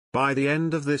By the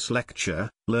end of this lecture,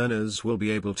 learners will be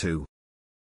able to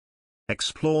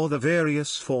explore the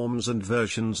various forms and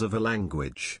versions of a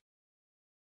language,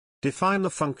 define the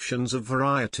functions of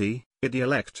variety,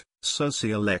 idiolect,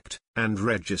 sociolect, and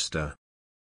register,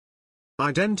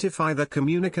 identify the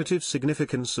communicative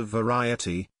significance of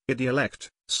variety, idiolect,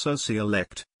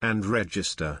 sociolect, and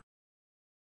register,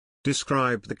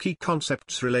 describe the key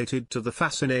concepts related to the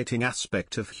fascinating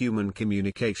aspect of human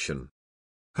communication.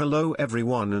 Hello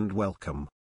everyone and welcome.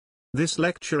 This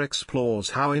lecture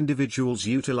explores how individuals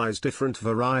utilize different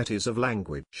varieties of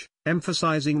language,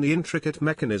 emphasizing the intricate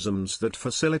mechanisms that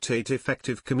facilitate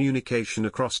effective communication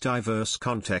across diverse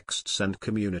contexts and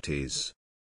communities.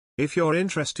 If you're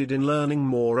interested in learning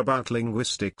more about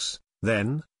linguistics,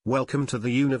 then, welcome to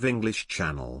the UNIV-ENGLISH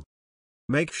channel.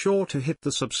 Make sure to hit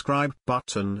the subscribe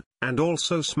button, and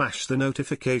also smash the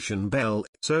notification bell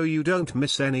so you don't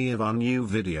miss any of our new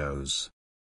videos.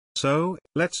 So,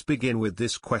 let's begin with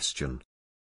this question.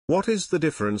 What is the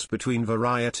difference between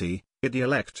variety,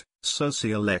 idiolect,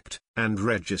 sociolect, and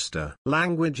register?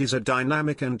 Language is a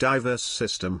dynamic and diverse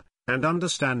system, and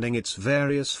understanding its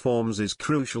various forms is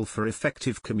crucial for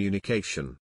effective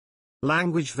communication.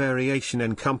 Language variation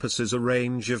encompasses a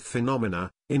range of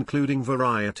phenomena, including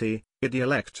variety,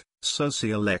 idiolect,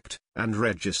 sociolect, and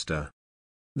register.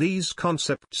 These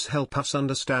concepts help us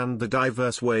understand the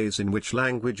diverse ways in which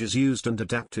language is used and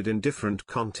adapted in different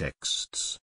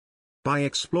contexts. By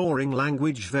exploring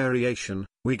language variation,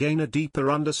 we gain a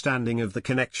deeper understanding of the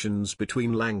connections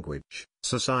between language,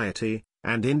 society,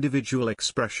 and individual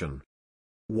expression.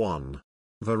 1.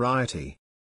 Variety.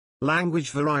 Language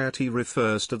variety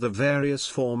refers to the various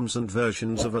forms and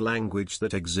versions of a language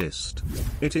that exist.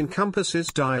 It encompasses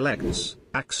dialects,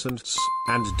 accents,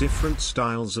 and different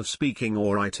styles of speaking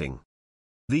or writing.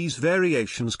 These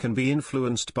variations can be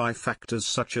influenced by factors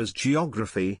such as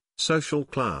geography, social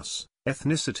class,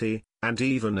 ethnicity, and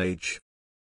even age.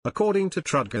 According to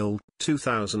Trudgill,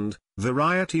 2000,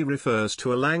 variety refers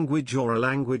to a language or a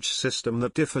language system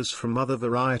that differs from other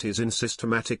varieties in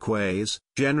systematic ways,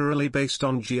 generally based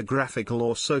on geographical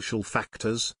or social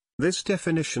factors. This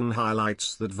definition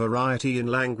highlights that variety in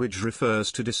language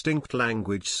refers to distinct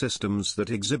language systems that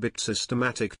exhibit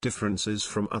systematic differences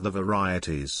from other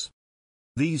varieties.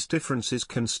 These differences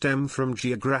can stem from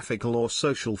geographical or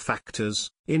social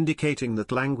factors, indicating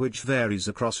that language varies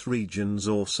across regions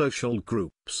or social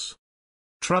groups.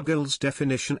 Trudgill's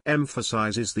definition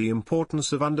emphasizes the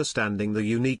importance of understanding the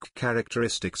unique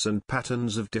characteristics and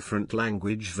patterns of different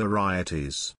language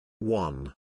varieties.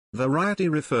 1. Variety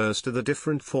refers to the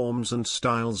different forms and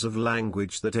styles of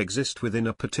language that exist within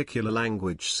a particular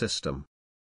language system.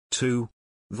 2.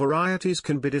 Varieties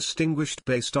can be distinguished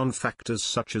based on factors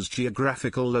such as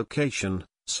geographical location,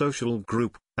 social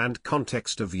group, and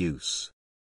context of use.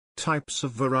 Types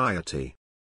of variety.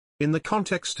 In the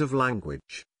context of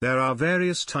language, there are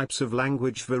various types of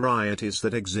language varieties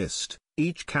that exist,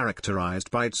 each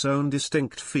characterized by its own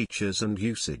distinct features and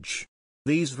usage.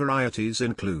 These varieties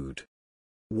include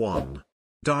 1.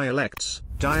 Dialects.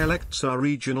 Dialects are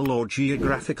regional or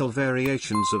geographical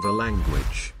variations of a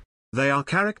language. They are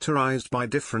characterized by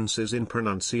differences in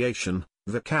pronunciation,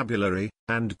 vocabulary,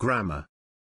 and grammar.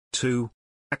 2.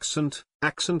 Accent.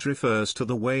 Accent refers to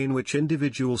the way in which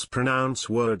individuals pronounce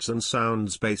words and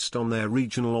sounds based on their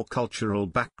regional or cultural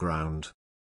background.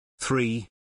 3.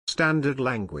 Standard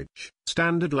language.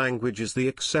 Standard language is the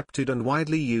accepted and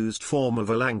widely used form of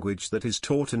a language that is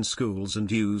taught in schools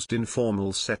and used in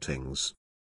formal settings.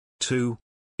 2.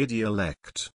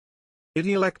 Idiolect.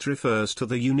 Idiolect refers to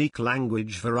the unique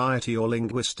language variety or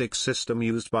linguistic system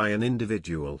used by an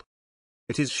individual.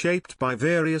 It is shaped by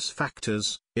various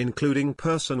factors, including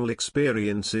personal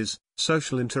experiences,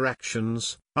 social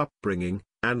interactions, upbringing,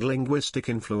 and linguistic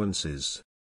influences.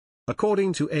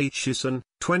 According to Hison,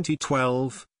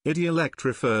 2012, idiolect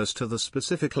refers to the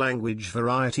specific language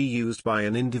variety used by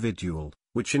an individual,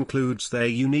 which includes their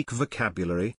unique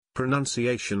vocabulary,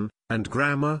 pronunciation, and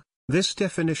grammar. This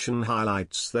definition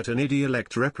highlights that an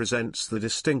idiolect represents the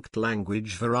distinct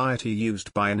language variety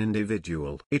used by an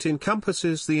individual. It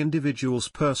encompasses the individual's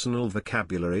personal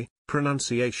vocabulary,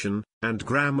 pronunciation, and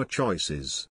grammar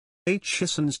choices.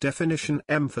 Hison's definition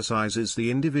emphasizes the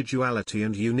individuality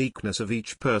and uniqueness of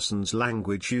each person's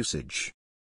language usage.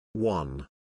 1.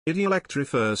 Idiolect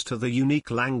refers to the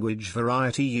unique language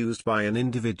variety used by an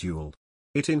individual.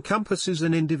 It encompasses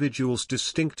an individual's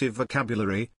distinctive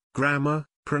vocabulary, grammar,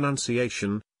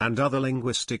 pronunciation, and other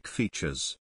linguistic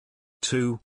features.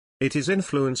 2. It is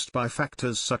influenced by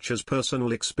factors such as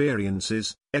personal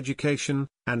experiences, education,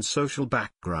 and social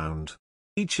background.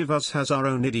 Each of us has our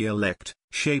own idiolect,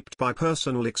 shaped by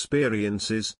personal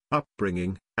experiences,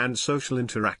 upbringing, and social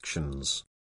interactions.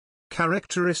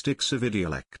 Characteristics of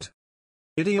idiolect.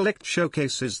 Idiolect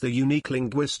showcases the unique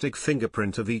linguistic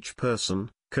fingerprint of each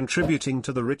person, contributing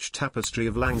to the rich tapestry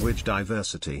of language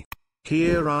diversity.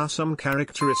 Here are some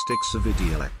characteristics of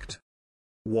idiolect.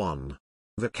 1.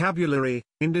 Vocabulary.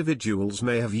 Individuals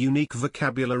may have unique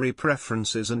vocabulary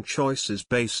preferences and choices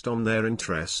based on their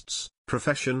interests,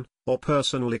 profession, or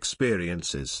personal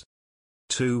experiences.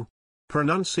 2.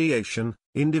 Pronunciation.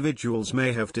 Individuals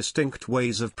may have distinct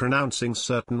ways of pronouncing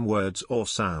certain words or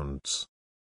sounds.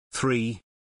 3.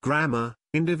 Grammar.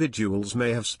 Individuals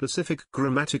may have specific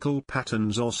grammatical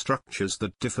patterns or structures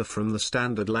that differ from the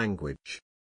standard language.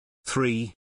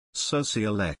 3.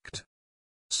 Sociolect.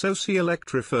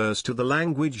 Sociolect refers to the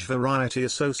language variety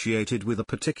associated with a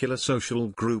particular social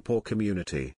group or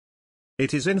community.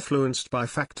 It is influenced by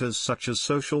factors such as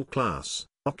social class,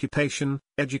 occupation,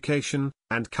 education,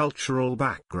 and cultural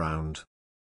background.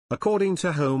 According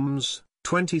to Holmes,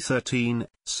 2013,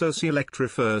 sociolect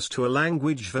refers to a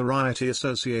language variety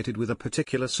associated with a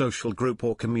particular social group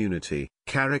or community,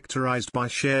 characterized by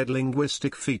shared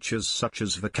linguistic features such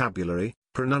as vocabulary,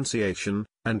 pronunciation,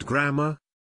 and grammar.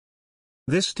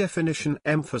 This definition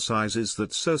emphasizes that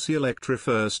sociolect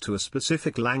refers to a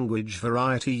specific language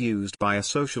variety used by a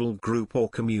social group or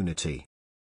community.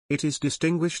 It is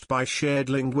distinguished by shared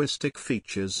linguistic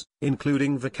features,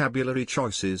 including vocabulary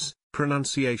choices,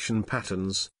 pronunciation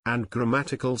patterns, and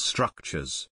grammatical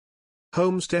structures.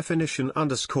 Holmes' definition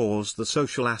underscores the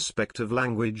social aspect of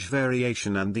language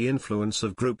variation and the influence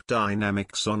of group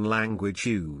dynamics on language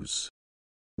use.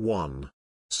 1.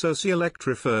 Sociolect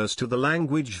refers to the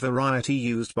language variety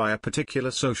used by a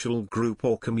particular social group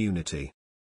or community.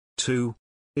 2.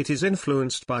 It is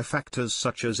influenced by factors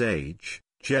such as age,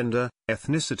 gender,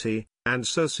 ethnicity, and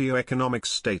socioeconomic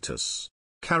status.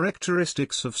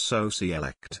 Characteristics of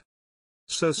sociolect.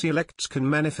 Sociolects can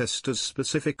manifest as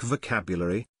specific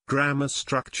vocabulary, grammar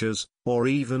structures, or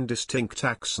even distinct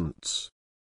accents.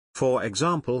 For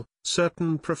example,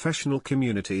 certain professional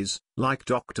communities, like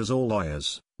doctors or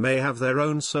lawyers, may have their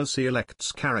own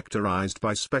sociolects characterized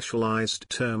by specialized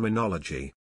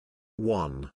terminology.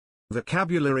 1.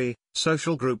 Vocabulary.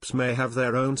 Social groups may have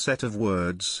their own set of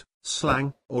words,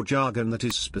 slang, or jargon that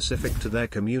is specific to their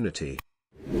community.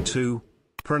 2.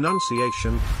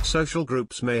 Pronunciation. Social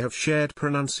groups may have shared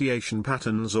pronunciation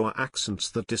patterns or accents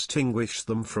that distinguish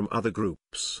them from other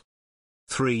groups.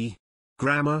 3.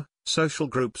 Grammar. Social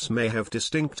groups may have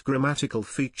distinct grammatical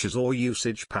features or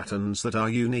usage patterns that are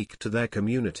unique to their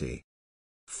community.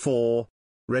 4.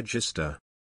 Register.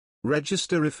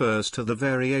 Register refers to the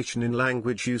variation in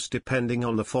language use depending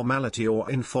on the formality or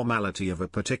informality of a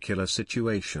particular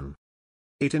situation.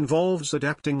 It involves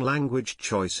adapting language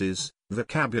choices,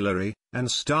 vocabulary, and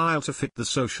style to fit the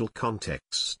social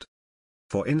context.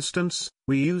 For instance,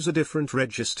 we use a different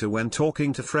register when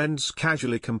talking to friends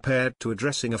casually compared to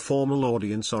addressing a formal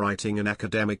audience or writing an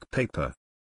academic paper.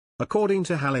 According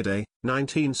to Halliday,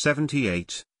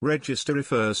 1978, register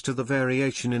refers to the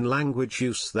variation in language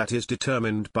use that is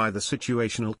determined by the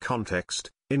situational context,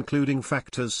 including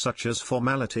factors such as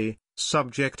formality,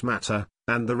 subject matter,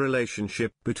 and the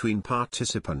relationship between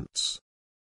participants.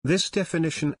 This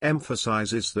definition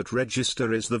emphasizes that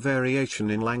register is the variation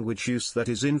in language use that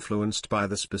is influenced by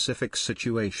the specific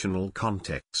situational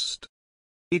context.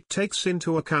 It takes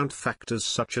into account factors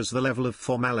such as the level of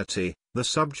formality, the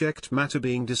subject matter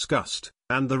being discussed,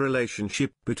 and the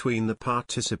relationship between the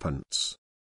participants.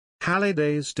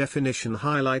 Halliday's definition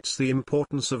highlights the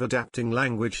importance of adapting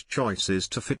language choices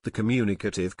to fit the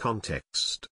communicative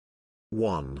context.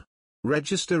 1.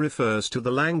 Register refers to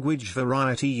the language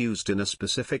variety used in a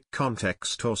specific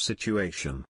context or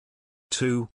situation.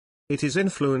 2. It is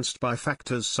influenced by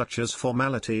factors such as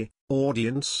formality,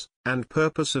 audience, and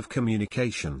purpose of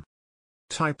communication.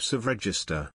 Types of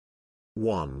register.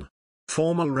 1.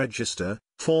 Formal register.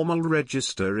 Formal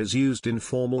register is used in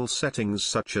formal settings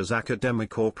such as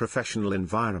academic or professional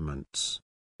environments.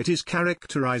 It is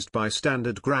characterized by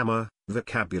standard grammar,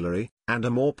 vocabulary, and a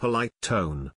more polite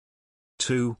tone.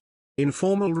 2.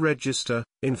 Informal register.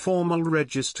 Informal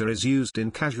register is used in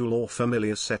casual or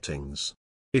familiar settings.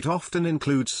 It often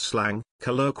includes slang,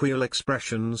 colloquial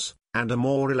expressions, and a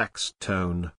more relaxed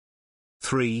tone.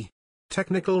 3.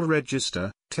 Technical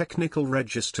register. Technical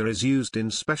register is used in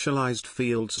specialized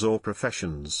fields or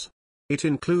professions. It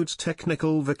includes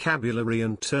technical vocabulary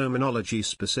and terminology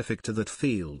specific to that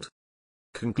field.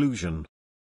 Conclusion.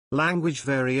 Language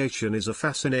variation is a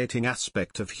fascinating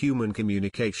aspect of human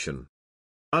communication.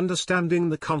 Understanding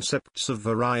the concepts of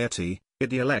variety,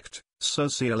 idiolect,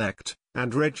 Sociolect,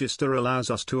 and register allows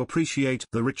us to appreciate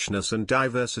the richness and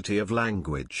diversity of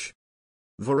language.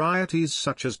 Varieties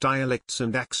such as dialects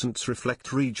and accents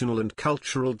reflect regional and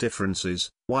cultural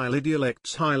differences, while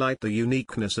idiolects highlight the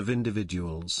uniqueness of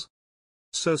individuals.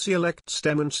 Sociolects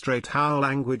demonstrate how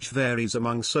language varies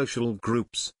among social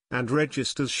groups, and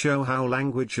registers show how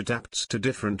language adapts to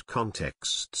different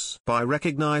contexts. By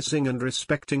recognizing and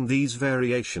respecting these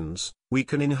variations, we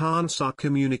can enhance our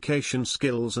communication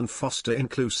skills and foster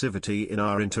inclusivity in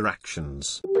our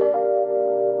interactions.